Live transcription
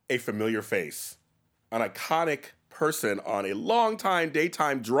a familiar face, an iconic person on a long-time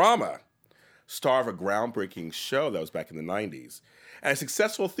daytime drama, star of a groundbreaking show that was back in the 90s, and a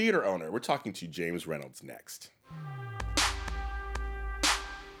successful theater owner. We're talking to James Reynolds next.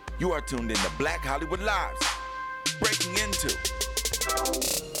 You are tuned in to Black Hollywood Lives. Breaking into.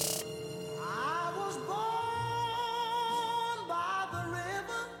 I was born by the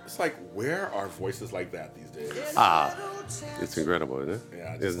river. It's like, where are voices like that these days? It's incredible, isn't it?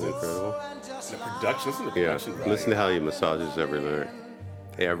 Yeah, Isn't it incredible? The production, listen to the Yeah. production value. Listen to how he massages every lyric.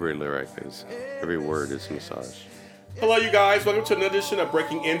 Every lyric is, every word is massage. Hello, you guys. Welcome to another edition of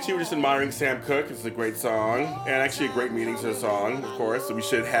Breaking Into. We're just admiring Sam Cooke. It's a great song, and actually a great meaning to the song, of course. So we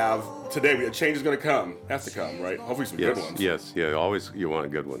should have today. A change is going to come. Has to come, right? Hopefully, some good ones. Yes, yeah. Always, you want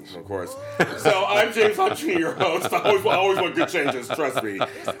good ones. Of course. So I'm James Lott Jr., your host. I always want good changes. Trust me.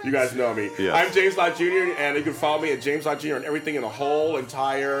 You guys know me. Yes. I'm James Lott Jr., and you can follow me at James Lott Jr. on everything in the whole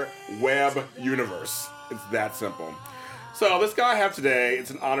entire web universe. It's that simple. So this guy I have today,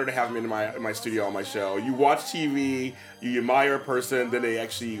 it's an honor to have him in my studio on my show. You watch TV, you admire a person, then they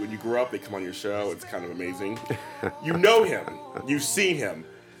actually, when you grow up, they come on your show. It's kind of amazing. You know him. You've seen him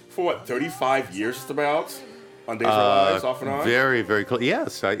for what, 35 years just about? On Days of Our Lives, off and on? Very, very close.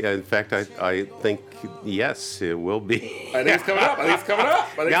 Yes, in fact, I think, yes, it will be. I think it's coming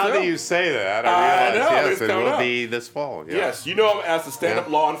up. Now that you say that, I I realize, know, yes, it's it coming will up. be this fall. Yeah. Yes, you know him as the stand-up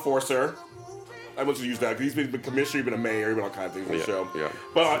Yeah. law enforcer. I want to use that because he's been commissioner, he's been a mayor, he's been all kinds of things on the show. Yeah.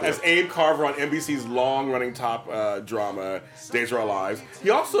 But as Abe Carver on NBC's long-running top drama, Days of Our Lives, he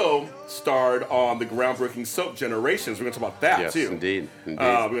also starred on the groundbreaking soap Generations. We're going to talk about that, Yes, too. indeed. We're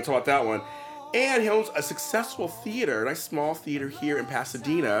going to talk about that one. And he owns a successful theater, a nice small theater here in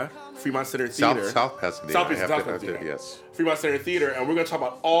Pasadena, Fremont Center Theater. South Pasadena. South I have Pasadena. to, yes. Fremont Center Theater, and we're going to talk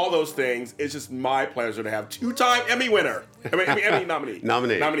about all those things. It's just my pleasure to have two-time Emmy winner. Emmy nominee.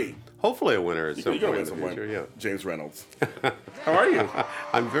 Nominee. Hopefully a winner at some You're going point to in win the some future, James Reynolds. How are you?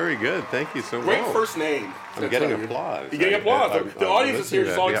 I'm very good. Thank you so much. Great first name. I'm getting applause. You're getting applause. The audience is here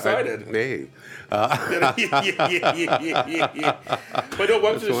just all excited. Hey. Yeah. But no,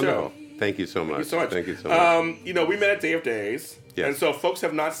 welcome to the show. Wonderful. Thank you so much. Thank you so much. We met at Day of Days. Yes. And so if folks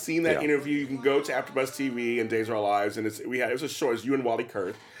have not seen that Yeah. interview, you can go to AfterBuzz TV and Days of Our Lives, and it was a short. It's you and Wally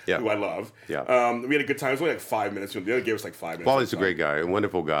Kurth, who I love. Yeah. We had a good time. It was only like 5 minutes. The other gave us like 5 minutes. Wally's a great guy, a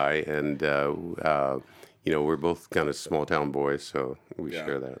wonderful guy, and we're both kind of small town boys, so we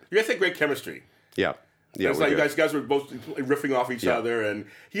share that. You guys had great chemistry. Yeah. Yeah, it's we like do. you guys were both riffing off each other, and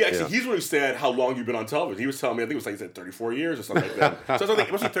he's the one who said how long you've been on television. He was telling me, I think it was like he said 34 years or something like that. So I was like,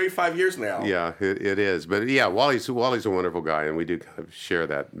 it must be 35 years now. Yeah, it is. But yeah, Wally's a wonderful guy, and we do kind of share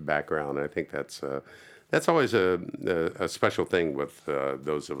that background. I think that's always a special thing with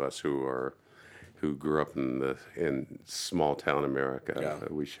those of us who grew up in small town America. Yeah.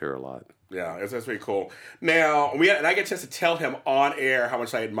 We share a lot. Yeah, that's very cool. Now, and I get a chance to tell him on air how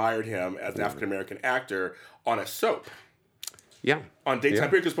much I admired him as an African American actor on a soap. Yeah. On daytime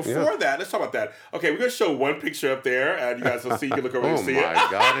period. Because before that, let's talk about that. Okay, we're going to show one picture up there, and you guys will see. You can look over and see it. Oh,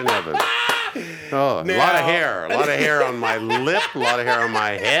 my God in heaven. Oh, a lot of hair. A lot of hair on my lip, a lot of hair on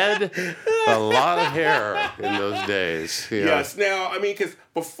my head, a lot of hair in those days. Yeah. Yes. Now, because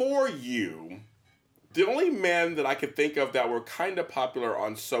before you, the only men that I could think of that were kind of popular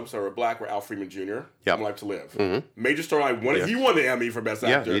on soaps that were black were Al Freeman Jr. Yep. Life to Live. Mm-hmm. Major Storyline. He won the Emmy for Best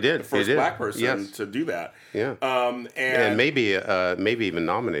Actor. Yeah, he did. The first black person to do that. Yeah. And maybe even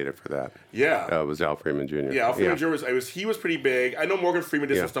nominated for that. Yeah. Was Al Freeman Jr. Yeah, Al Freeman Jr. He was pretty big. I know Morgan Freeman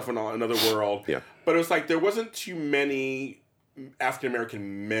did some stuff on Another World. Yeah. But it was like there wasn't too many African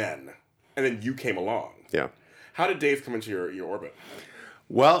American men, and then you came along. Yeah. How did Dave come into your orbit?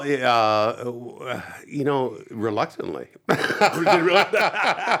 Well, reluctantly. I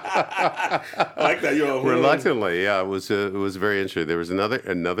like that. Reluctantly, yeah. It was very interesting. There was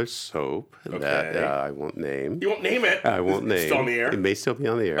another soap that I won't name. You won't name it. I won't name. It's still on the air. It may still be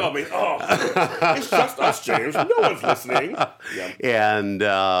on the air. It's just us, James. No one's listening. Yeah. And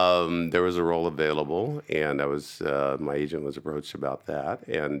there was a role available, and my agent was approached about that,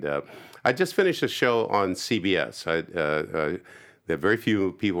 and I just finished a show on CBS. That very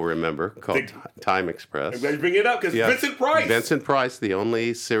few people remember, called Time Express. I'm glad you bring it up because Vincent Price. Vincent Price, the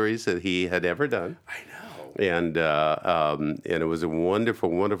only series that he had ever done. I know. And it was a wonderful,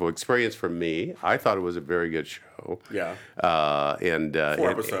 wonderful experience for me. I thought it was a very good show. Yeah. 4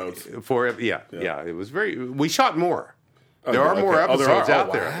 episodes. Yeah. It was very. We shot more. There are more episodes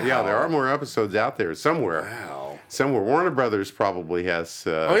out there. Yeah, there are more episodes out there somewhere. Wow. Somewhere. Warner Brothers probably has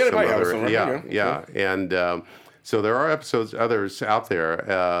some other. Yeah. And so there are others out there,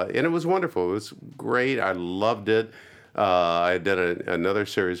 and it was wonderful. It was great. I loved it. I did another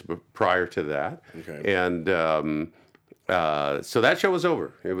series prior to that. Okay. And so that show was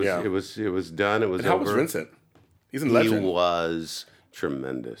over. It was Yeah. it was done. It was And how over. was Vincent? He's a He legend. was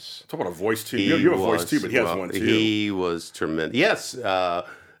tremendous. Talk about a voice too. You have a voice too, but he has one too. He was tremendous. Yes.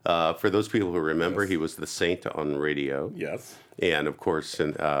 For those people who remember, he was the Saint on radio. Yes. And of course,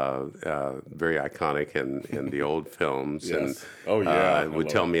 very iconic in the old films. Yes. And Oh, yeah. I would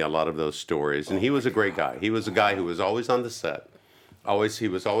love tell it. me a lot of those stories. And he was a great guy. He was a guy who was always on the set. He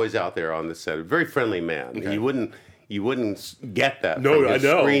was always out there on the set. A very friendly man. Okay. You wouldn't get that No, from his I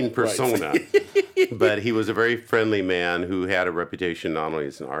know. screen Right. persona. But he was a very friendly man who had a reputation not only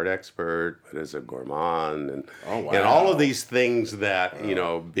as an art expert, but as a gourmand and, Oh, wow. and all of these things that,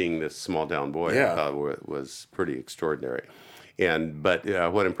 being this small town boy, Yeah. I thought was pretty extraordinary. But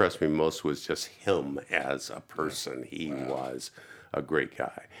what impressed me most was just him as a person. He was a great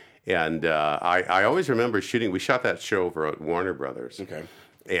guy. And I always remember we shot that show over at Warner Brothers. Okay.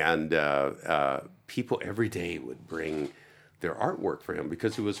 And people every day would bring their artwork for him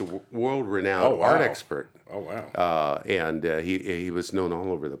because he was a world-renowned Oh, wow. art expert. Oh wow. And he was known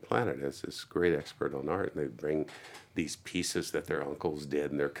all over the planet as this great expert on art. And they'd bring these pieces that their uncles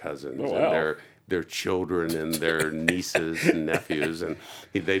did and their cousins Oh, wow. and their children and their nieces and nephews, and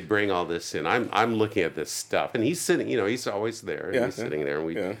they'd bring all this in. I'm looking at this stuff, and he's sitting. He's always there. And Yeah, he's yeah, sitting there, and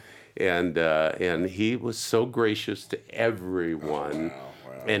we. yeah. And he was so gracious to everyone,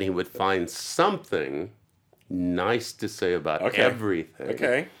 wow. and he would find something nice to say about Okay. everything.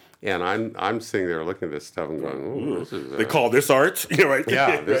 Okay. And I'm sitting there looking at this stuff and going, "Oh, this is." They call this art. Right.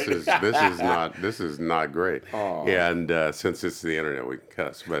 Yeah, this Right. is not great. And since it's the internet, we can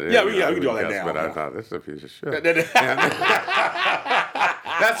cuss. But Yeah, we can do all that cuss, now, But I yeah. thought this is a piece of shit.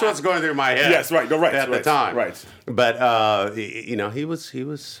 That's what's going through my head. Yes, right. No, right. At the right, time, Right. But he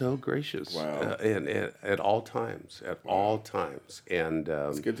was so gracious. Wow. And at all times, and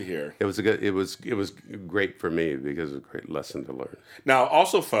It's good to hear. it was great for me because it was a great lesson to learn. Now,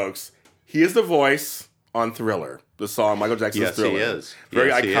 also, folks, he is the voice on Thriller, the song Michael Jackson's Yes, he Thriller. is. Very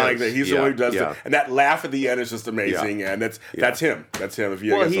Yes, he iconic is. that he's the Yeah, one who does yeah. it. And that laugh at the end is just amazing. And that's him. That's him. If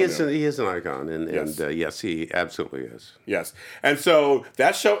you Well, guys he don't know. is an icon, and Yes. yes, he absolutely is. Yes. And so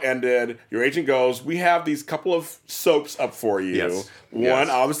that show ended. Your agent goes, we have these couple of soaps up for you. Yes. One Yes.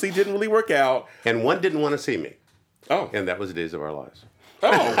 obviously didn't really work out. And one didn't want to see me, Oh. and that was Days of Our Lives.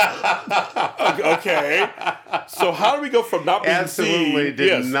 Oh. Okay. So how do we go from not being Absolutely seen? did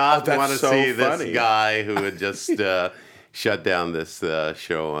Yes. not That's want to so see funny. this guy who had just shut down this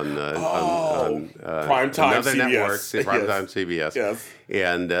show on Primetime another CBS. network, Yes. Primetime CBS. Yes.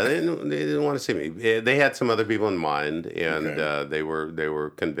 And they didn't want to see me. They had some other people in mind, and Okay. they were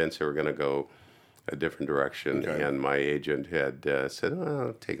convinced they were going to go a different direction. Okay. And my agent had said,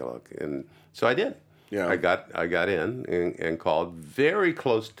 "Oh, take a look," and so I did. Yeah. I got in and called very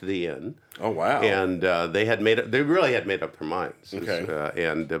close to the end. Oh, wow. And they really had made up their minds. Okay.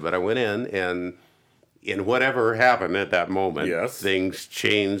 But I went in whatever happened at that moment, Yes. things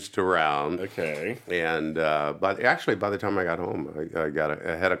changed around. Okay. And but actually, by the time I got home, I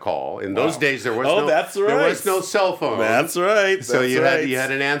had a call. In those days, there was that's there right. was no cell phone. That's right. So That's you right.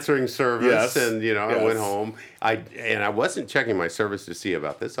 had an answering service, Yes. and I Yes. went home. I wasn't checking my service to see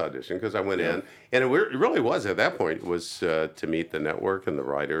about this audition because I went in, and it really was at that point was to meet the network and the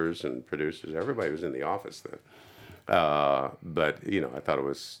writers and producers. Everybody was in the office then. But I thought it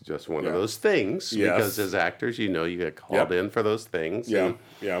was just one of those things Yes. because as actors, you get called in for those things. Yeah. And,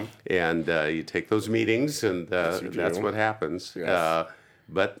 Yeah. and you take those meetings, and you that's do. what happens. Yes.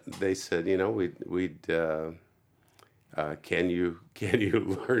 But they said, we'd can you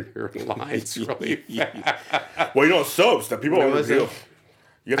learn your lines really fast? Well, soaps that people There don't was do. a-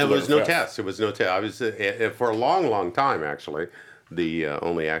 You have to There learn was no fast. test. It was no test. I was for a long time actually the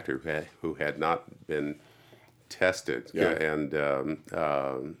only actor who had not been tested. Yeah. And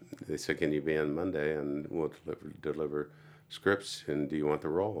they said, "Can you be in Monday and we'll deliver scripts? And do you want the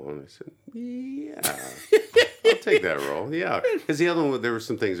role?" And I said, "Yeah, I'll take that role." Yeah, because the other one, there were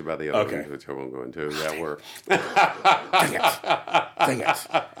some things about the other Okay. one which I won't go into that were. Dang it.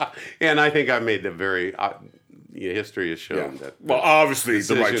 And I think I made the very. History has shown that. Well, obviously,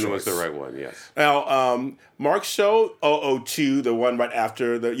 the right decision choice. was the right one. Yes. Now, Mark's show 002, the one right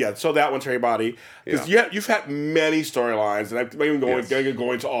after so that one to everybody. Because you've had many storylines, and I'm not even going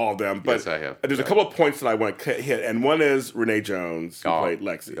into all of them. But Yes, I have. There's a couple of points that I want to hit, and one is Renee Jones, who played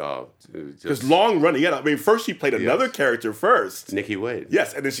Lexi. Just Because long running, first she played another character first. Nikki Wade.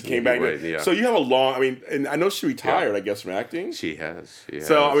 Yes, and then she came Nikki back. Wade, yeah. So you have a long, and I know she retired, I guess, from acting. She has.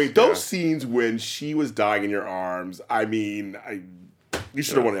 So, those scenes when she was dying in your arms, You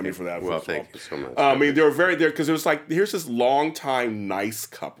should have won an Emmy for that. Well, first of all. thank you so much. I mean, they were very there because it was like here's this longtime nice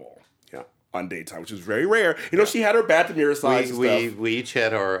couple Yeah. on Daytime, which is very rare. You know, she had her bad to mirror sides and stuff. We each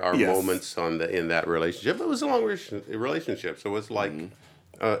had our Yes. moments in that relationship. It was a long relationship, so it was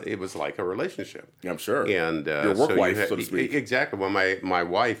like a relationship. Yeah, I'm sure. And Your work so wife, had- so to speak. Exactly. Well, my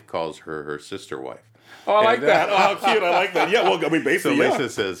wife calls her sister wife. Oh, I like that. Oh, how cute. I like that. Yeah, well, I mean, So basically, yeah. Lisa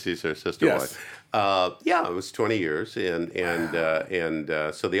says she's her sister Yes. wife. Yeah, it was 20 years, and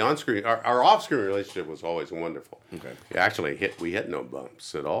so the on-screen, our off-screen relationship was always wonderful. Okay. Actually, we had no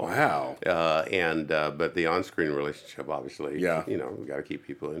bumps at all. Wow. But the on-screen relationship, obviously, Yeah. we got to keep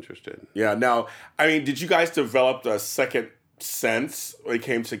people interested. Yeah. Now, I mean, did you guys develop a second sense when it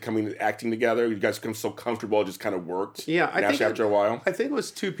came to acting together? You guys become so comfortable, it just kind of worked. Yeah, I think after a while. I think it was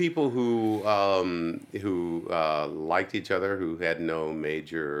two people who liked each other, who had no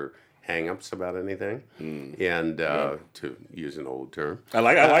major hang-ups about anything, and to use an old term. I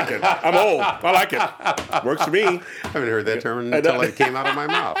like it. I'm old. I like it. Works for me. I haven't heard that term until it came out of my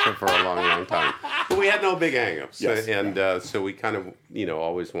mouth for a long, long time. But we had no big hang-ups, Yes. and so we kind of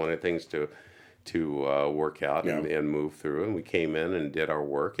always wanted things to work out and move through, and we came in and did our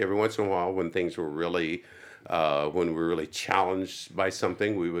work. Every once in a while, when things were really when we were really challenged by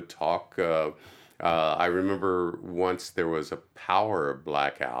something, we would talk. I remember once there was a power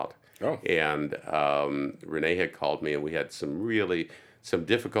blackout. Oh. And Renee had called me, and we had some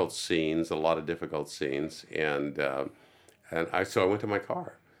difficult scenes, a lot of difficult scenes, and so I went to my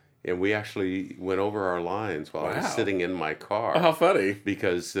car, and we actually went over our lines while I was Wow. sitting in my car. Oh, how funny.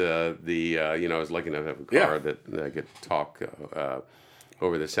 Because I was lucky enough to have a car that I could talk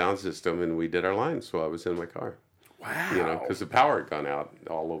over the sound system, and we did our lines while I was in my car. Wow. Because the power had gone out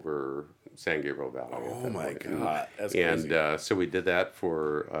all over San Gabriel Valley. Oh my God, that's crazy. And so we did that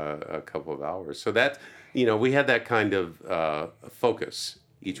for a couple of hours. So that, we had that kind of focus.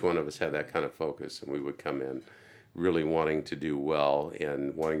 Each one of us had that kind of focus, and we would come in really wanting to do well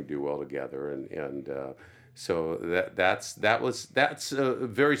and wanting to do well together. And so that's a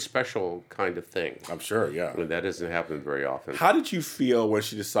very special kind of thing. I'm sure, yeah. And that doesn't happen very often. How did you feel when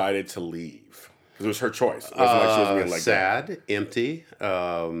she decided to leave? Because it was her choice. It wasn't like she was being like that. Sad, empty.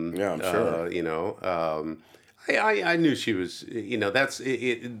 Yeah, I'm sure. I knew she was.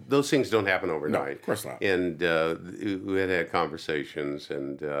 Those things don't happen overnight. No, of course not. And we had conversations,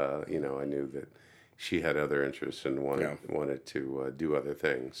 and I knew that she had other interests and wanted to do other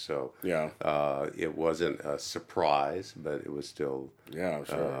things. So it wasn't a surprise, but it was still. Yeah, I'm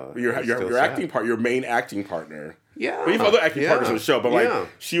sure. Your Your acting part, your main acting partner. Yeah. Well, you have other acting partners on the show, but Yeah.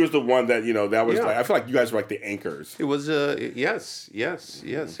 she was the one that that was like. I feel like you guys were like the anchors. It was yes.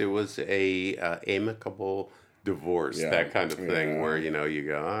 It was a amicable divorce, that kind of thing, where you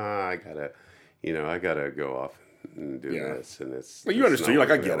go, I gotta go off and do this, and it's. Well, you understood. You're like,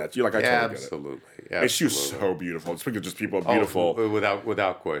 I get it. You're like, I totally get it. Absolutely. And she was so beautiful. Speaking of just people beautiful. Oh,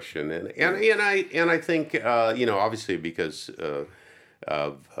 without question, and I think obviously because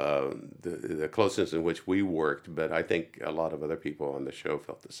of the closeness in which we worked, but I think a lot of other people on the show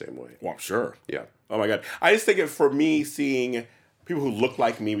felt the same way. Well, I'm sure. Yeah. Oh my God. I just think it for me seeing people who look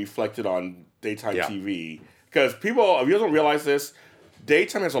like me reflected on daytime TV. Because people, if you don't realize this,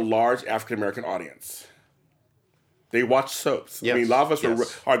 daytime has a large African American audience. They watch soaps. Yes. I mean, a lot of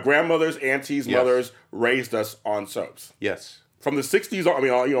us, our grandmothers, aunties, Yes. mothers raised us on soaps. Yes. From the 60s on,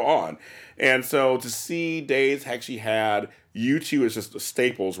 on. And so to see Days actually had you two as just the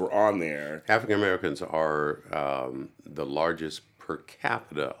staples were on there. African Americans are the largest per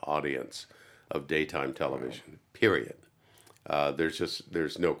capita audience of daytime television. Period.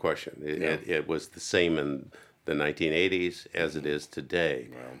 There's no question. It was the same in the 1980s as it is today.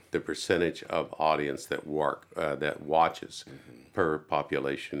 Wow. The percentage of audience that watches per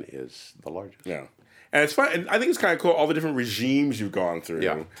population is the largest. Yeah. And it's fun. And I think it's kind of cool, all the different regimes you've gone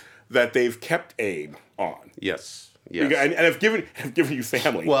through, that they've kept Abe on. Yes. And have given you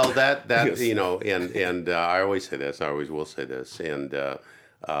family. Well, that Yes. and I always say this. I always will say this. And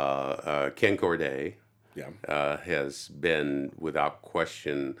Ken Corday has been, without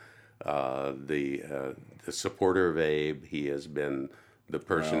question, the supporter of Abe. He has been the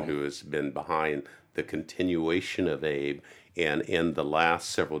person who has been behind the continuation of Abe. And in the last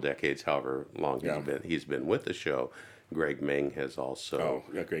several decades, however long he's been with the show, Greg Ming has also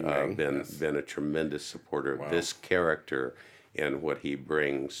been a tremendous supporter of this character and what he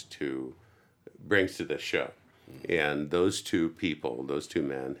brings to the show. And those two people, those two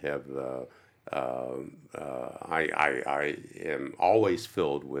men, have I am always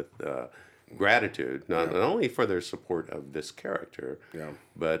filled with gratitude, not only for their support of this character,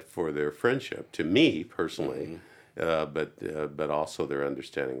 but for their friendship. To me personally, but also their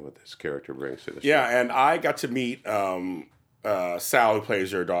understanding what this character brings to the show. Yeah, and I got to meet Sal, who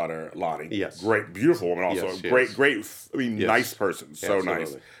plays your daughter, Lonnie. Yes. Great, beautiful woman also. Yes, Great, yes. nice person. So nice.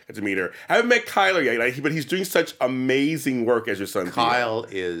 Absolutely. Got to meet her. I haven't met Kyler yet, but he's doing such amazing work as your son. Kyle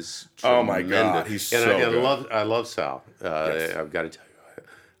is Oh tremendous. my God, he's and so I good. I love Sal. Yes. I've got to tell you,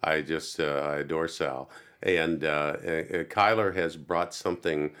 I adore Sal. And Kyler has brought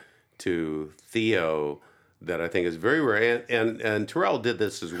something to Theo that I think is very rare. And Terrell did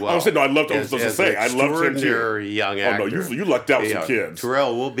this as well. I was saying, no, I loved. I was supposed to say, I loved him too. Extraordinary young actor. Oh no, you lucked out with some kids.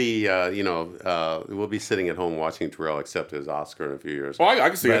 Terrell will be, we'll be sitting at home watching Terrell accept his Oscar in a few years. Oh, I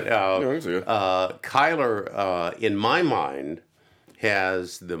can see But, it. Yeah, I can see it. Kyler, in my mind,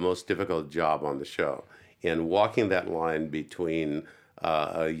 has the most difficult job on the show in walking that line between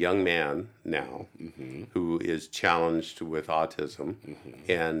a young man now who is challenged with autism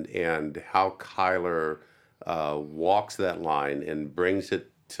and how Kyler walks that line and brings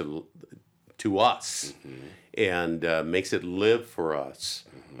it to us and makes it live for us.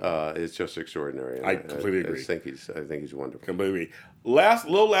 It's just extraordinary. I completely agree. I think he's wonderful. Completely.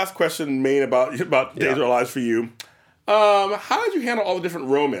 Last question made about Days of Our Lives for you. How did you handle all the different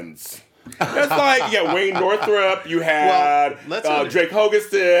Romans? It's like, Wayne Northrup, you had Drake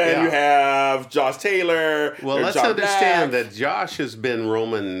Hogestyn, you have Josh Taylor. Well, let's John understand Black. that Josh has been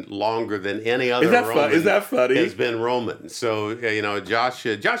Roman longer than any other Roman. Is that funny? Has been Roman. So Josh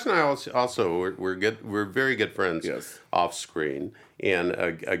and I also we're good. We're very good friends off screen. And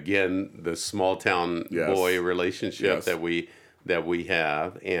again, the small town boy relationship that we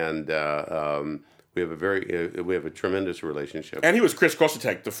have, and we have a tremendous relationship. And he was Chris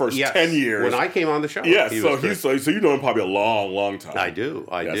Kosatek the first 10 years. When I came on the show. Yes, so you know him probably a long, long time. I do.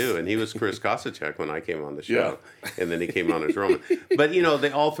 And he was Chris Kosatek when I came on the show. And then he came on as Roman. But,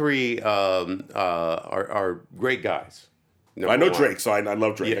 they all three are great guys. I know Drake, so I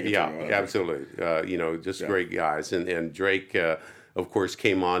love Drake. Absolutely. Great guys. And Drake... of course,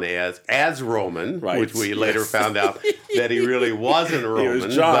 came on as Roman, which we later found out that he really wasn't Roman. He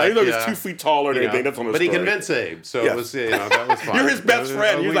was John. He was 2 feet taller and everything. That's on the story. But he convinced Abe, so it was, that was fine. You're his best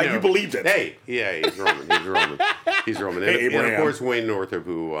friend. You're like, you believed it. Hey, he's Roman. He's Roman. And of course, Wayne Northrup,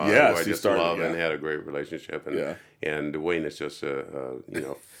 who I just love and had a great relationship. And Wayne is just a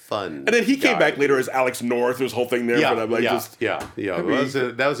fun. And then he came back later as Alex North. There was a whole thing there. That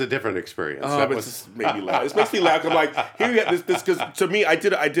was a different experience. It just made me laugh. It makes me laugh. I'm like, here you have this because to me, I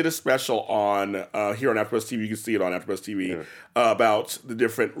did a special on here on AfterBuzz TV. You can see it on AfterBuzz TV about the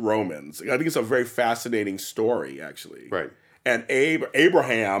different Romans. I think it's a very fascinating story, actually. Right. And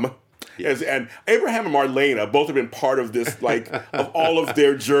Abraham. Yes. And Abraham and Marlena both have been part of this, of all of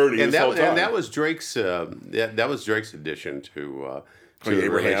their journey. And that was Drake's. That was Drake's addition to the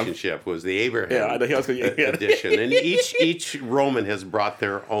relationship. Was the Abraham addition, and each Roman has brought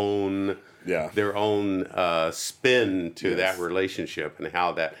their own spin to that relationship and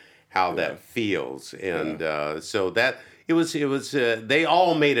how that feels, and so that it was they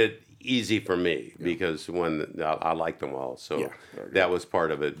all made it easy for me because when I like them all, so that was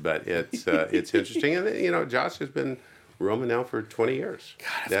part of it. But it's interesting, and Josh has been Roman now for 20 years. God,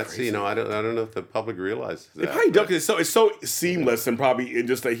 that's crazy. I don't know if the public realizes that. They probably don't, 'cause it's so seamless and probably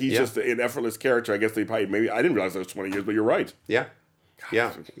just that he's just an effortless character. I guess they probably maybe I didn't realize it was 20 years, but you're right. Yeah.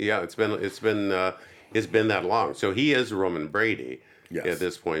 It's been that long. So he is Roman Brady at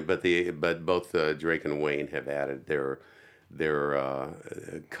this point, but both Drake and Wayne have added their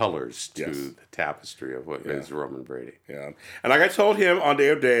colors to the tapestry of what is Roman Brady. Yeah, and like I told him on Day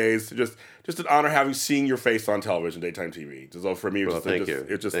of Days, just an honor seeing your face on television, daytime TV. So for me, thank you.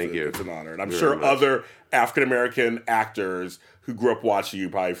 It's an honor, and I'm sure other African American actors who grew up watching you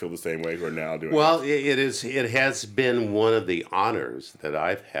probably feel the same way who are now doing. Well, it has been one of the honors that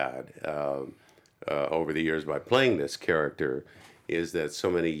I've had over the years by playing this character, is that so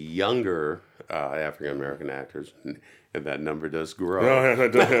many younger African American actors. And that number does grow.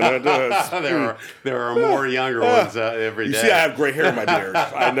 It does. there are more younger ones every day. You see, I have gray hair in my beard.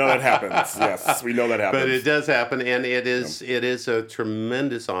 I know that happens. Yes, we know that happens. But it does happen, and it is a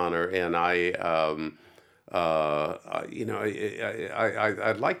tremendous honor. And I'd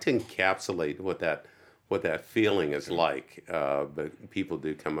like to encapsulate what that feeling is like. But people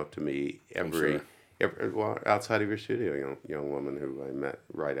do come up to me outside of your studio, young woman who I met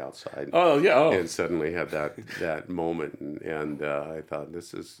right outside. And suddenly had that moment, and I thought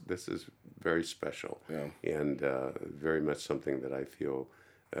this is very special, and very much something that I feel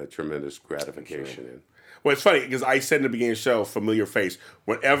tremendous gratification in. Well, it's funny because I said in the beginning of the show, familiar face.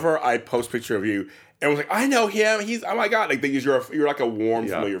 Whenever I post a picture of you, everyone's like, I know him. He's, oh my God. Like, you're like a warm,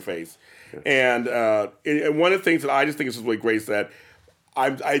 familiar face. And one of the things that I just think is really great is that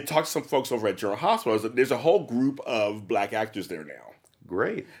I talked to some folks over at General Hospital. Is that there's a whole group of black actors there now.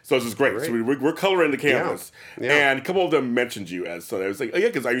 Great. So this is great. So we're coloring the canvas. Yeah. And a couple of them mentioned you as, so they was like, oh yeah,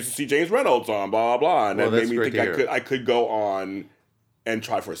 because I used to see James Reynolds on blah, blah, blah. And that made me think I could go on and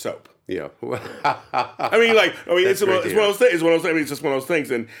try for a soap. Yeah. It's one of those things. It's one of those things. I mean, it's just one of those things.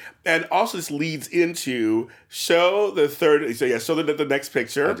 And also this leads into show the third. So show the next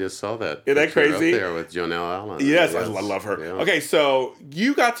picture. I just saw that. Isn't that crazy? Up there with Jonelle Allen. Yes, I love her. Yeah. Okay, so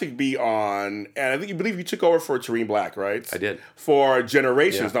you got to be on, and I believe you took over for Tareen Black, right? I did. For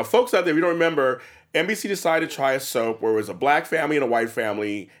Generations. Yeah. Now, folks out there, if you don't remember, NBC decided to try a soap where it was a black family and a white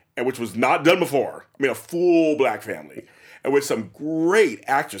family, and which was not done before. I mean, a full black family. And with some great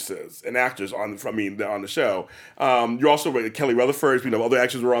actresses and actors on the show. You're also Kelly Rutherford. Other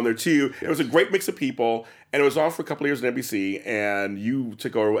actors were on there too. Yes. It was a great mix of people, and it was on for a couple of years on NBC. And you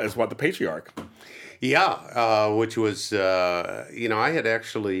took over as the patriarch. Yeah, which was I had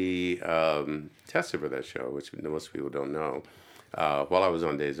actually tested for that show, which most people don't know, while I was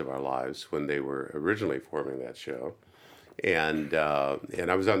on Days of Our Lives when they were originally forming that show, and I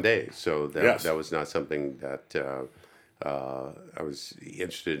was on Days, so that was not something that. I was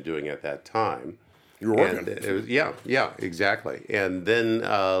interested in doing at that time. You were working. And it was, yeah, exactly. And then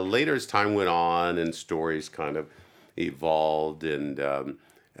later, as time went on and stories kind of evolved, and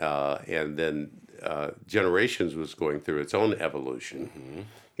then Generations was going through its own evolution,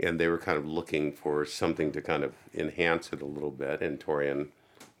 and they were kind of looking for something to kind of enhance it a little bit. And Torian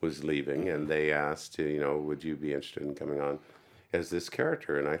was leaving, and they asked, would you be interested in coming on as this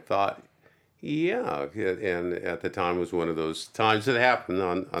character? And I thought. Yeah, and at the time was one of those times that happened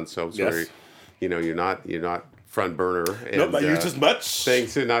on soaps where, you're not front burner. And, not used as much.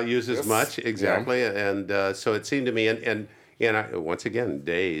 Things are not used as much, exactly. Yeah. And so it seemed to me, and I, once again,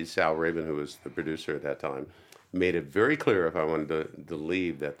 Days, Al Rabin, who was the producer at that time, made it very clear if I wanted to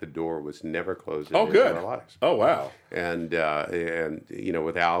leave that the door was never closed in our lives. Oh, wow. And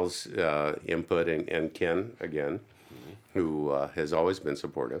with Al's input and Ken, again, who has always been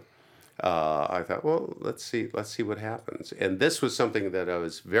supportive, I thought, well, let's see what happens. And this was something that I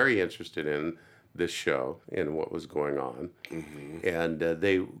was very interested in, this show, and what was going on. And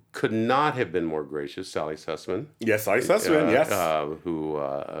they could not have been more gracious. Sally Sussman. Yes, Sally Sussman, yes. Who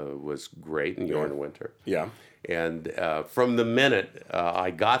was great, and Jorn Winter. Yeah. And from the minute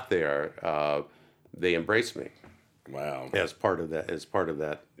I got there, they embraced me. Wow. As part of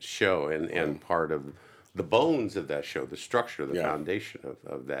that show, and part of the bones of that show, the structure, the foundation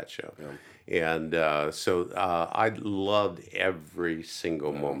of that show. Yeah. And so I loved every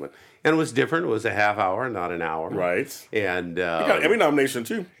single moment. And it was different. It was a half hour, not an hour. Right. And you got an Emmy nomination,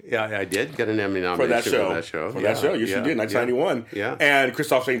 too. Yeah, I did get an Emmy nomination for that show. For that show, yes, you did, 1991. Yeah. And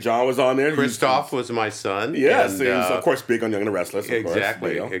Christoph St. John was on there. Christoph was my son. Yes, and, he was, of course, big on Young and the Restless.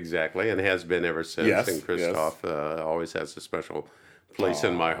 Exactly, and has been ever since. Yes, and Christoph always has a special place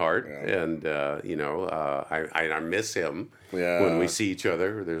in my heart, and I miss him when we see each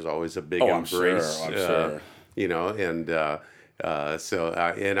other. There's always a big embrace. I'm sure.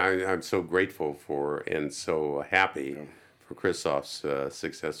 And I'm so grateful for and so happy for Christoph's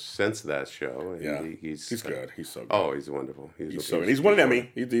success since that show. And he's good. He's so good. Oh, he's wonderful. He's won an Emmy.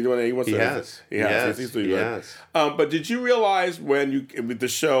 He has. But did you realize with the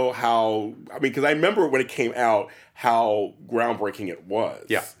show how? I mean, because I remember when it came out how groundbreaking it was.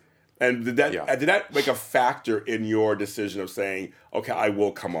 Yeah. And did that make a factor in your decision of saying, okay, I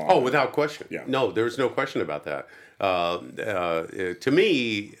will come on? Oh, without question. Yeah. No, there's no question about that. To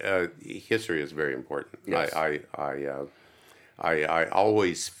me, history is very important. Yes. I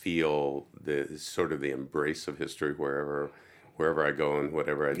always feel the sort of the embrace of history wherever I go and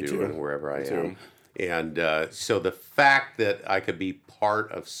whatever I do and wherever I am. And so the fact that I could be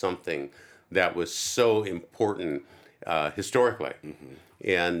part of something that was so important historically,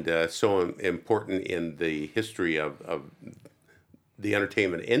 and so important in the history of the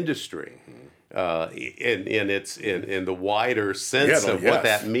entertainment industry, in the wider sense of what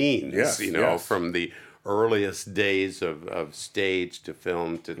that means, from the earliest days of stage to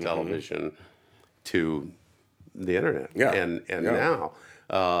film to television to the internet, and now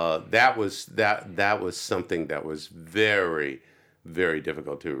that was something that was very, very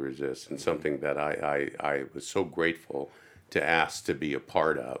difficult to resist, and something that I was so grateful to ask to be a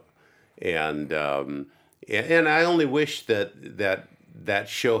part of, and I only wish that that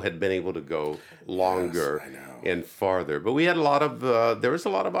show had been able to go longer I know. and farther. But we had a lot of there was a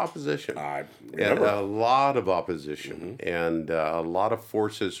lot of opposition. I And remember. a lot of opposition, and a lot of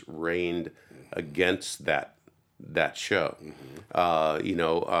forces reigned against that show.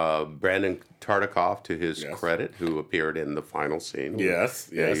 Brandon Tartikoff, to his Yes. credit, who appeared in the final scene. Yes,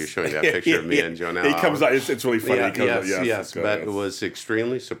 Yeah, yes. you're showing that picture of me and Jonah. He comes out. It's really funny. Yeah, He comes out, yes, it's good, but yes. was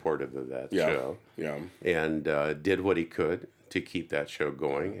extremely supportive of that Yeah, show, yeah. and did what he could to keep that show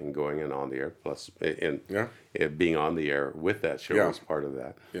going and on the air. Plus, being on the air with that show Yeah. was part of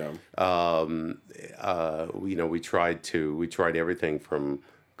that. Yeah. We tried everything from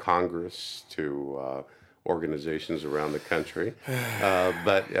Congress to organizations around the country,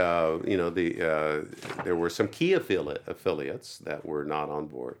 but there were some key affiliates that were not on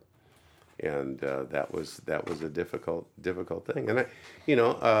board, and that was a difficult thing. And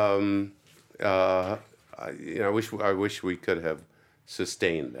I wish we could have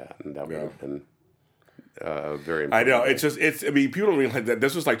sustained that, and that would have been very important. I know. I mean, people don't realize that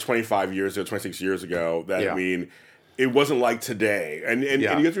this was like 25 years ago, 26 years ago. That, Yeah. I mean, it wasn't like today. And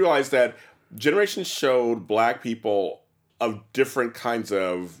Yeah. you have to realize that generations showed black people of different kinds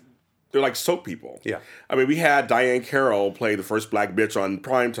of, they're like soap people. Yeah. I mean, we had Diane Carroll play the first black bitch on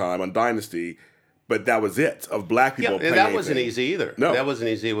primetime on Dynasty, but that was it, of black people Yeah, playing and that wasn't anything. easy either. No. That wasn't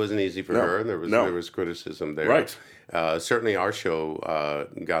easy. It wasn't easy for No. her, and there No. was criticism there. Right. Certainly, our show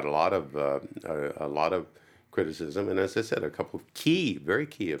got a lot of criticism, and as I said, a couple of very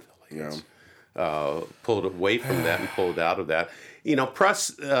key affiliates pulled away from that and pulled out of that. Plus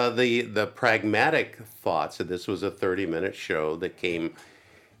the pragmatic thoughts that this was a 30-minute show that came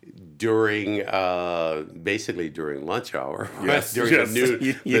basically during lunch hour, Yes, during yes.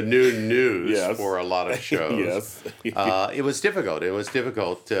 the noon news Yes. for a lot of shows. Yes. It was difficult. It was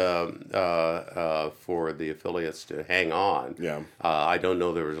difficult for the affiliates to hang on. Yeah. I don't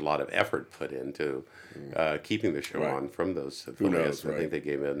know there was a lot of effort put into keeping the show Right. on from those knows, affiliates. I right? think they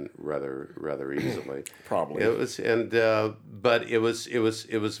gave in rather easily. Probably. It was, but it was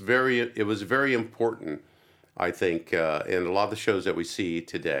very important. I think in a lot of the shows that we see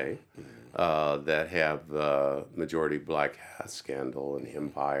today that have majority black cast, Scandal and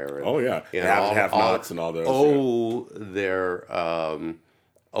Empire. And, Oh, yeah. and Have-nots and all those, their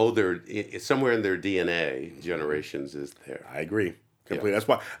somewhere in their DNA, Generations is there. I agree completely. That's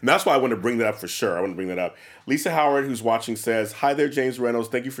why I want to bring that up for sure. I want to bring that up. Lisa Howard, who's watching, says, "Hi there, James Reynolds.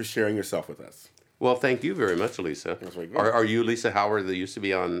 Thank you for sharing yourself with us." Well, thank you very much, Lisa. That's very good. Are you Lisa Howard that used to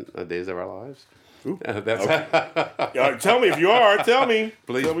be on Days of Our Lives? That's Tell me if you are. Tell me.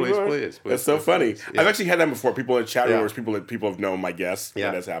 Please, Tell me please, you are. please, That's so please, funny. please. I've actually had that before. People in chat Yeah. rooms, people have known my guests. Yeah.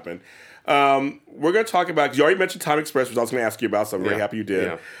 That has happened. We're going to talk about, because you already mentioned Time Express, which I was going to ask you about, so I'm very Yeah. happy you did.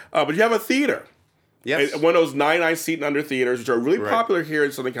 Yeah. But you have a theater. Yes. One of those 99-seat and under theaters, which are really Right. popular here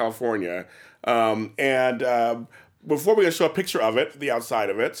in Southern California. Before we're going to show a picture of it, the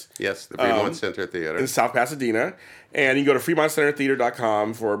outside of it, Yes, the Fremont Center Theater. in South Pasadena. And you can go to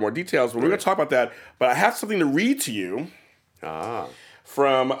FremontCenterTheater.com for more details. But we're going to talk about that. But I have something to read to you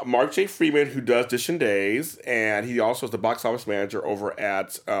from Mark J. Freeman, who does Dish and Days. And he also is the box office manager over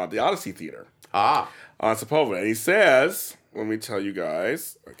at the Odyssey Theater on Sepulveda. And he says, let me tell you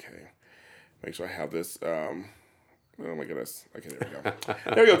guys. Okay. Make sure I have this. Oh, my goodness. Okay, there we go.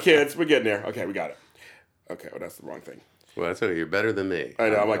 There we go, kids. We're getting there. Okay, we got it. Okay, well, that's the wrong thing. Well, that's okay. You're better than me. I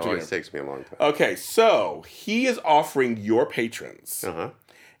know, I'm like it you. always takes me a long time. Okay, so he is offering your patrons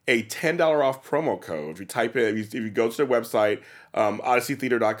a $10 off promo code. If you type in, if you go to their website,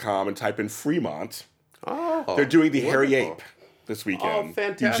 odysseytheater.com, and type in Fremont, they're doing the Harry wonderful. Ape this weekend. Oh,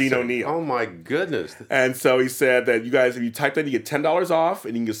 fantastic. Eugene O'Neill. Oh, my goodness. And so he said that you guys, if you type that, you get $10 off,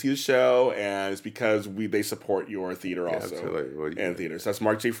 and you can go see the show, and it's because they support your theater also. absolutely. Well, and theaters. That's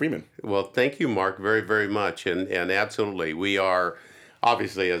Mark J. Freeman. Well, thank you, Mark, very, very much. And absolutely, we are,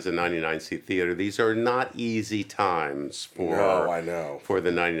 obviously, as a 99-seat theater, these are not easy times for, No, I know. for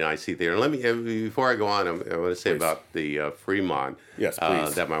the 99-seat theater. Let me, before I go on, I want to say Please. about the Fremont. Yes,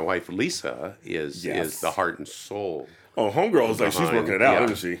 please. That my wife, Lisa, is the heart and soul. Oh, Homegirl is like, she's behind- working it out, yeah.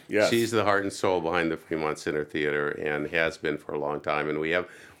 isn't she? Yes. She's the heart and soul behind the Fremont Center Theater and has been for a long time. And we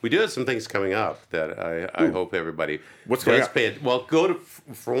do have some things coming up that I hope everybody What's going does on? pay it. Well, go to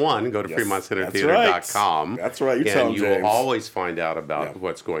Yes, FremontCenterTheater.com. That's right. You and tell 'em, you James. will always find out about Yeah.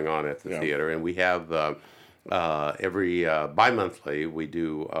 what's going on at the Yeah. theater. And we have every bi-monthly we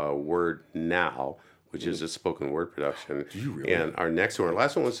do Word Now, which is a spoken word production. Do you really? And our next one,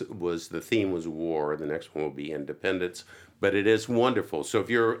 last one was the theme was war. The next one will be independence. But it is wonderful. So if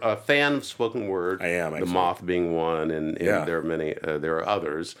you're a fan of spoken word, I am, The actually. Moth being one, and Yeah. there are many, there are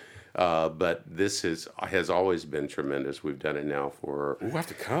others. But this has always been tremendous. We've done it now for We'll have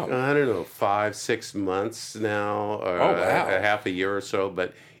to come. I don't know 5-6 months now, or wow. a half a year or so.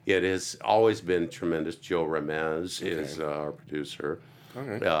 But it has always been tremendous. Joe Ramez is our producer,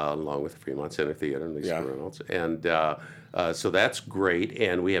 along with Fremont Center Theater and Lisa Reynolds, and so that's great.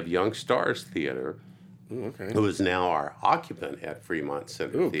 And we have Young Stars Theater, who is now our occupant at Fremont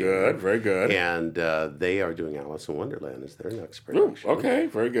Center Theater. Good, very good. And they are doing Alice in Wonderland as their next production. Okay,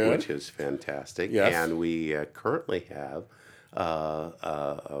 very good. Which is fantastic. Yes. And we currently have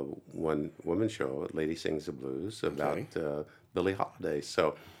a one-woman show, Lady Sings the Blues, about Billie Holiday.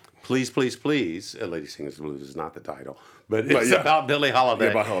 So please, Lady Sings the Blues is not the title, but it's about Billie Holiday.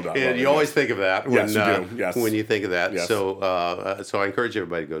 Yeah, about Holiday. And you always think of that when, Yes, you do. Yes. when you think of that. Yes. So I encourage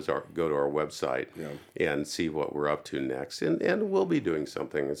everybody to go to our website and see what we're up to next. And we'll be doing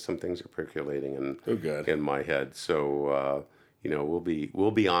something. Some things are percolating in my head. So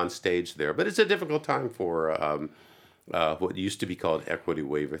we'll be on stage there. But it's a difficult time for what used to be called Equity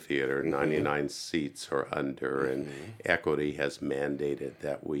Waiver Theater, 99 seats or under, and Equity has mandated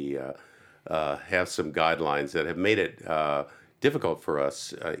that we have some guidelines that have made it difficult for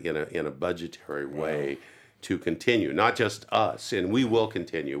us in a budgetary way to continue. Not just us, and we will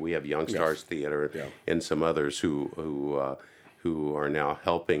continue. We have Young Stars Theater and some others who are now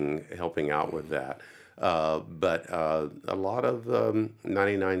helping out with that. But a lot of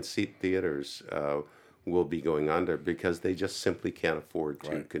 99 seat theaters will be going under because they just simply can't afford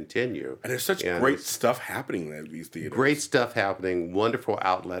to continue. And there's such great stuff happening at these theaters. Great stuff happening, wonderful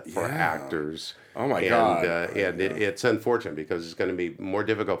outlet for actors. Oh my God. It's unfortunate because it's going to be more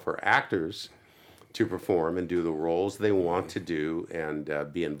difficult for actors to perform and do the roles they want to do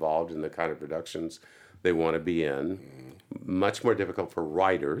and be involved in the kind of productions they want to be in. Much more difficult for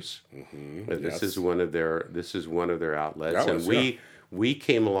writers. This is one of their outlets, we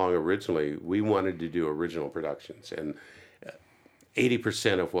came along originally. We wanted to do original productions, and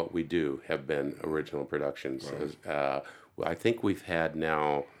 80% of what we do have been original productions. I think we've had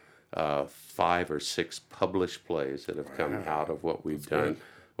now 5 or 6 published plays that have come out of what we've done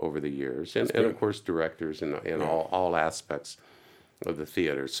over the years, and of course directors and all aspects of the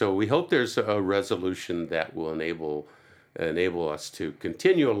theater. So we hope there's a resolution that will enable us to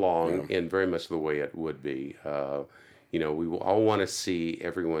continue along in very much the way it would be. We all want to see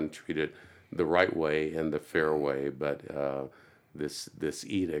everyone treated the right way and the fair way, but this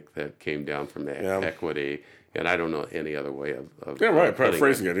edict that came down from Equity, and I don't know any other way of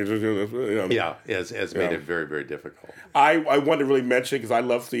paraphrasing it. Has made it very, very difficult. I wanted to really mention, because I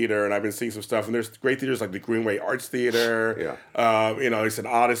love theater, and I've been seeing some stuff, and there's great theaters like the Greenway Arts Theater. It's an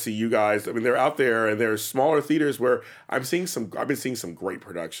Odyssey, you guys. I mean, they're out there, and there's smaller theaters where I've been seeing some great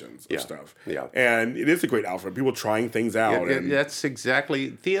productions of stuff. And it is a great outfit. People trying things out. That's exactly,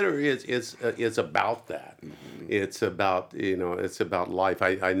 theater is about that. It's about life.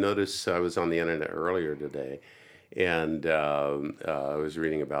 I noticed, I was on the internet earlier today, and I was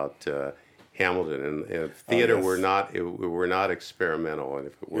reading about Hamilton, and if theater were not experimental,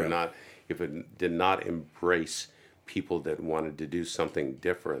 and if it did not embrace people that wanted to do something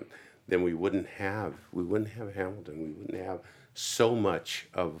different, then we wouldn't have Hamilton. We wouldn't have so much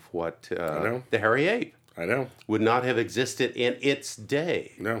of what the Harry Ape. I know. Would not have existed in its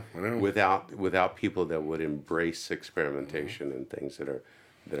day. No, I know. Without people that would embrace experimentation and things that are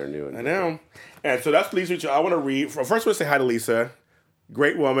new. And I know. And so that's Lisa. I want to read. First, I want to say hi to Lisa.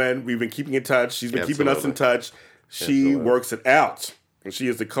 Great woman. We've been keeping in touch. She's been keeping us in touch. She works it out. And she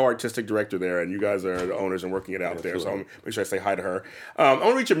is the co-artistic director there, and you guys are the owners and working it out there. So I'm make sure I say hi to her. I want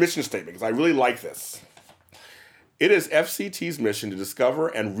to read your mission statement because I really like this. It is FCT's mission to discover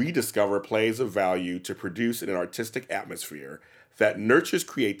and rediscover plays of value to produce in an artistic atmosphere that nurtures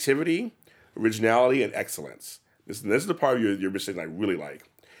creativity, originality, and excellence. This is the part of your mission I really like.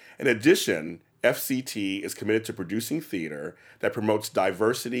 In addition, FCT is committed to producing theater that promotes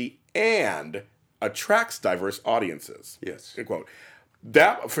diversity and attracts diverse audiences. Yes. Good quote.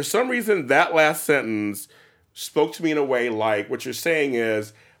 That, for some reason, that last sentence spoke to me in a way like what you're saying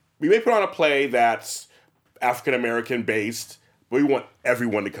is we may put on a play that's African American based, but we want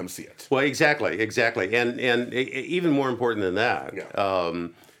everyone to come see it. Well, exactly, and even more important than that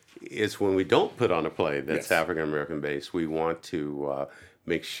is when we don't put on a play that's African American based, we want to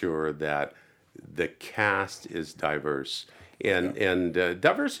make sure that the cast is diverse, and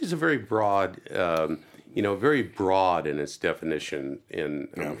diversity is a very broad, very broad in its definition in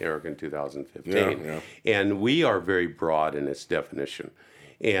American 2015, and we are very broad in its definition,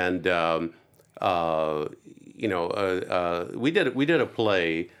 and. We did a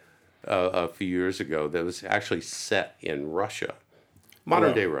play a few years ago that was actually set in Russia,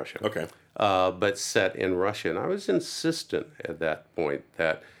 modern day Russia. Okay. But set in Russia. And I was insistent at that point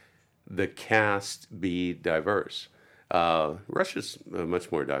that the cast be diverse. Russia's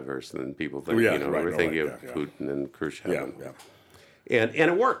much more diverse than people think. Yeah, you know, right, we're thinking right, of yeah. Putin and Khrushchev. Yeah. And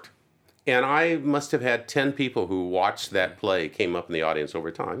it worked. And I must have had 10 people who watched that play came up in the audience over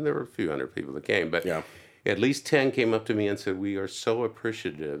time. There were a few hundred people that came, but Yeah. at least 10 came up to me and said, "We are so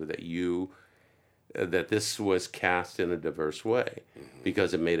appreciative that that this was cast in a diverse way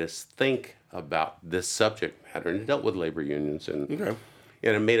because it made us think about this subject matter." And it dealt with labor unions and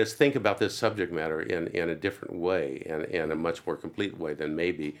it made us think about this subject matter in a different way and a much more complete way than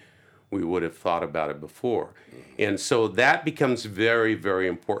maybe we would have thought about it before. And so that becomes very, very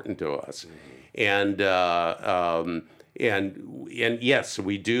important to us. And yes,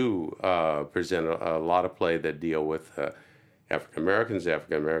 we do present a lot of play that deal with African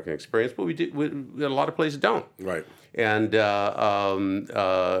American experience, but a lot of plays don't. Right. And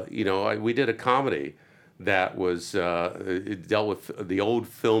we did a comedy that was it dealt with the old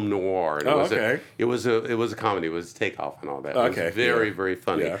film noir. And it was a comedy. It was Takeoff and all that. It was very, very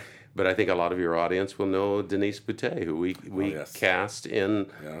funny. Yeah. But I think a lot of your audience will know Denise Boutet, who we cast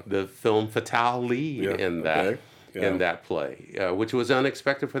in the film Fatale lead in that play, which was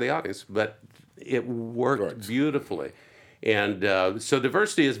unexpected for the audience, but it worked beautifully. And so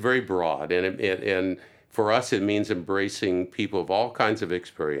diversity is very broad, and for us it means embracing people of all kinds of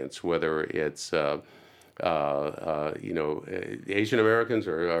experience, whether it's Asian Americans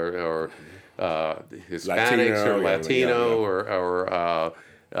or Hispanics or Latino or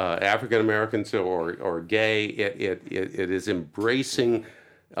African Americans or gay. It is embracing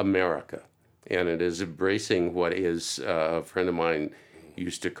America, and it is embracing what is a friend of mine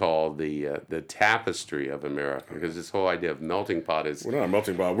used to call the tapestry of America, because this whole idea of melting pot is... We're not a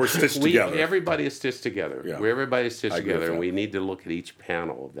melting pot. We're stitched together. Everybody is stitched together. Yeah. Everybody is stitched together, and we need to look at each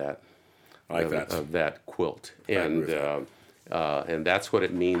panel of that. Of that quilt, and that's what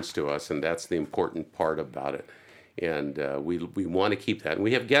it means to us, and that's the important part about it. And we want to keep that. And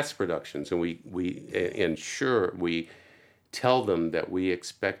we have guest productions, and we ensure we tell them that we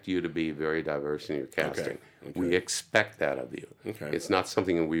expect you to be very diverse in your casting. Okay. We expect that of you. Okay. It's not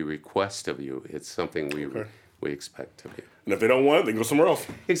something we request of you. It's something we expect of you. And if they don't want it, they go somewhere else.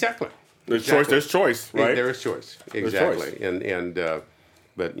 Exactly. There's choice. There's choice, right? There is choice. Exactly. And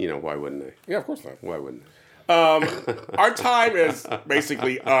but why wouldn't they? Yeah, of course not. Why wouldn't they? Our time is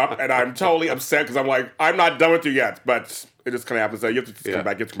basically up, and I'm totally upset because I'm like, I'm not done with you yet, but it just kind of happens that you have to come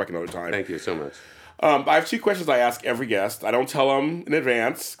back. You have to come back another time. Thank you so much. I have 2 questions I ask every guest. I don't tell them in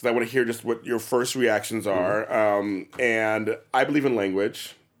advance because I want to hear just what your first reactions are. And I believe in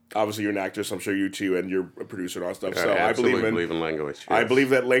language. Obviously, you're an actor, so I'm sure you too, and you're a producer and all that stuff. So I believe in language. Yes. I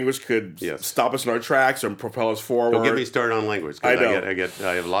believe that language could stop us in our tracks and propel us forward. Don't get me started on language. I know. I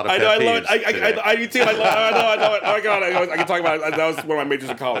have a lot of pet I peeves. love it. I do too. I know it. Oh my god, I can talk about it. That was one of my majors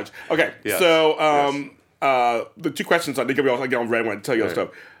in college. Okay, so the 2 questions I think I'll get on red one to tell you all stuff.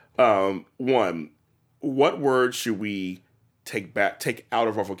 One, what words should we take out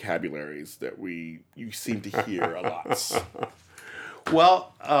of our vocabularies that you seem to hear a lot?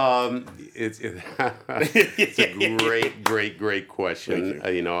 Well, it's a great question.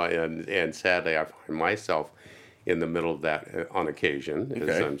 And sadly, I find myself in the middle of that on occasion,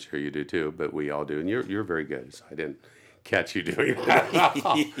 as I'm sure you do too. But we all do, and you're very good. So I didn't catch you doing that.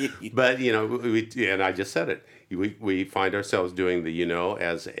 But and I just said it. We find ourselves doing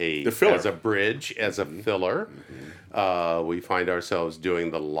as a bridge, as a filler. We find ourselves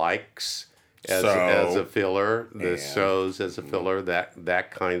doing the likes as a filler, the so's as a filler, that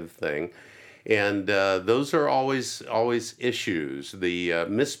kind of thing. And those are always issues. The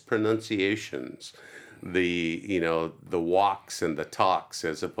mispronunciations, the walks and the talks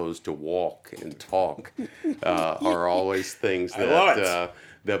as opposed to walk and talk are always things that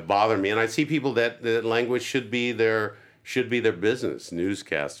bother me. And I see people that language should be their business,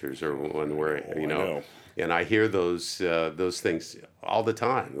 newscasters or when we're and I hear those things all the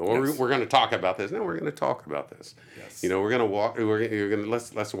time. We're going to talk about this. No, we're going to talk about this. Yes. We're going to walk.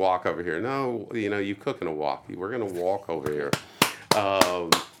 Let's walk over here. No, you cook in a walk. We're going to walk over here.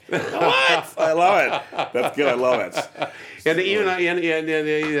 What? I love it. That's good. I love it. And even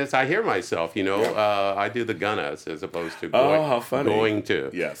as I hear myself, I do the gonna as opposed to going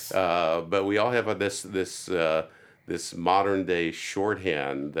to. Yes. But we all have this modern day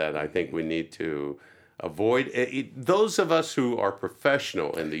shorthand that I think we need to avoid. Those of us who are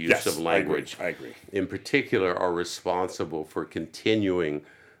professional in the use of language, I agree. In particular, are responsible for continuing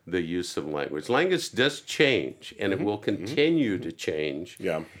the use of language. Language does change, and it will continue to change.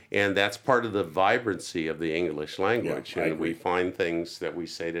 Yeah. And that's part of the vibrancy of the English language. I and agree. we find things that we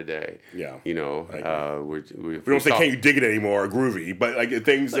say today. Yeah. You know, We don't say "Can you dig it anymore?" or groovy, but like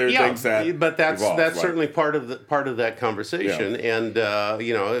things. There are things that. But that's evolve, right? certainly part of that conversation. And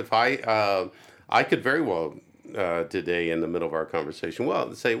you know, if I could very well today in the middle of our conversation,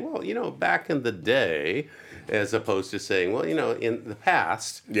 say, you know, back in the day, as opposed to saying, well, you know, in the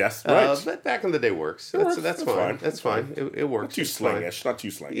past. Yes, right. But back in the day works. That's fine. That's fine. It works. Not too It's fine. slangish. Not too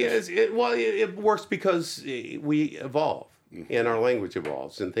slangish. Yeah, it works because we evolve and our language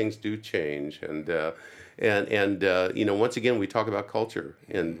evolves and things do change and you know, once again we talk about culture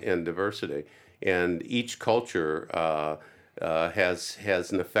and diversity, and each culture has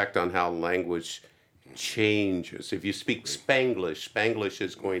an effect on how language changes. If you speak Spanglish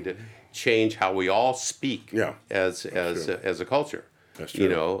is going to change how we all speak as a culture. That's true. You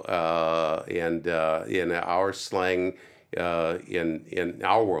know, and in our slang, in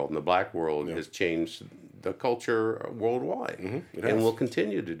our world, in the Black world, has changed the culture worldwide, and will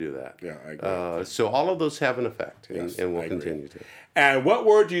continue to do that. Yeah, I agree. So all of those have an effect, Yes, and will I agree. continue to. And what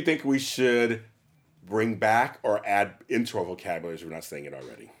word do you think we should bring back or add into our vocabulary if we're not saying it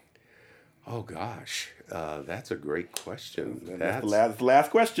already? Oh gosh, that's a great question. That's the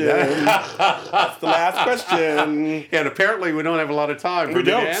last question. That's the last question. And apparently we don't have a lot of time for We me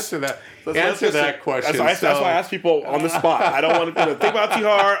to don't. answer that. That's Question. That's why I ask people on the spot. I don't want to think about it too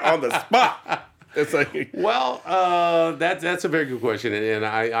hard on the spot. It's like, Well, that's a very good question, and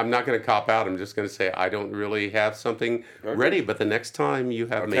I'm not going to cop out. I'm just going to say I don't really have something ready. But the next time you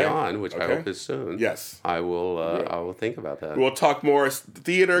have me on, which I hope is soon, Yes. I will think about that. we'll talk more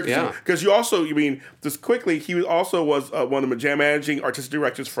theater. Yeah. Because you also, just quickly, he also was one of the managing artistic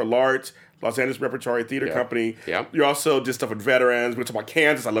directors for LART, Los Angeles Repertory Theater Company. Yeah. You also did stuff with veterans. We talk about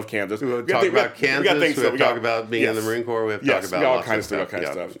Kansas. I love Kansas. We'll talk about Kansas. We got things. We'll talk about being in the Marine Corps. We'll talk about all lots kinds of stuff.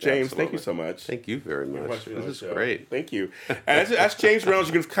 stuff. Yeah, James, thank you absolutely. so much. Thank you very much. This is show. great. Thank you. And that's James Reynolds.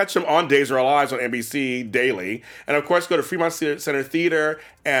 You can catch him on Days of Our Lives on NBC daily. And of course, go to Fremont Center Theater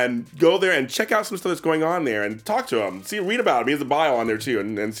and go there and check out some stuff that's going on there and talk to him. Read about him. He has a bio on there too,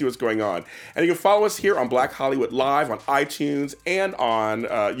 and see what's going on. And you can follow us here on Black Hollywood Live on iTunes and on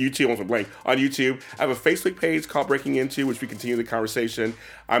YouTube. Almost went blank on YouTube. I have a Facebook page called Breaking Into, which we continue the conversation.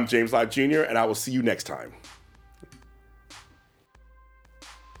 I'm James Lott Jr., and I will see you next time.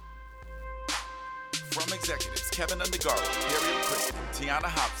 From executives Kevin Undergaro, Ariel Kristen, Tiana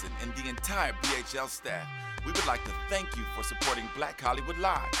Hobson, and the entire BHL staff, we would like to thank you for supporting Black Hollywood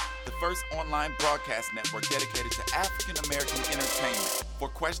Live, the first online broadcast network dedicated to African American entertainment. For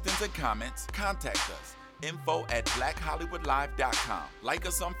questions and comments, contact us. info@blackhollywoodlive.com. Like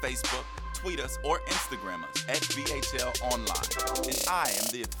us on Facebook, tweet us, or Instagram us at BHL Online. And I am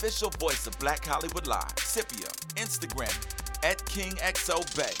the official voice of Black Hollywood Live, Scipio, Instagram at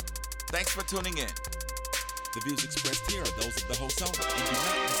KingXOBay. Thanks for tuning in. The views expressed here are those of the host only and do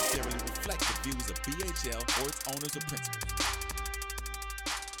not necessarily reflect the views of BHL or its owners or principals.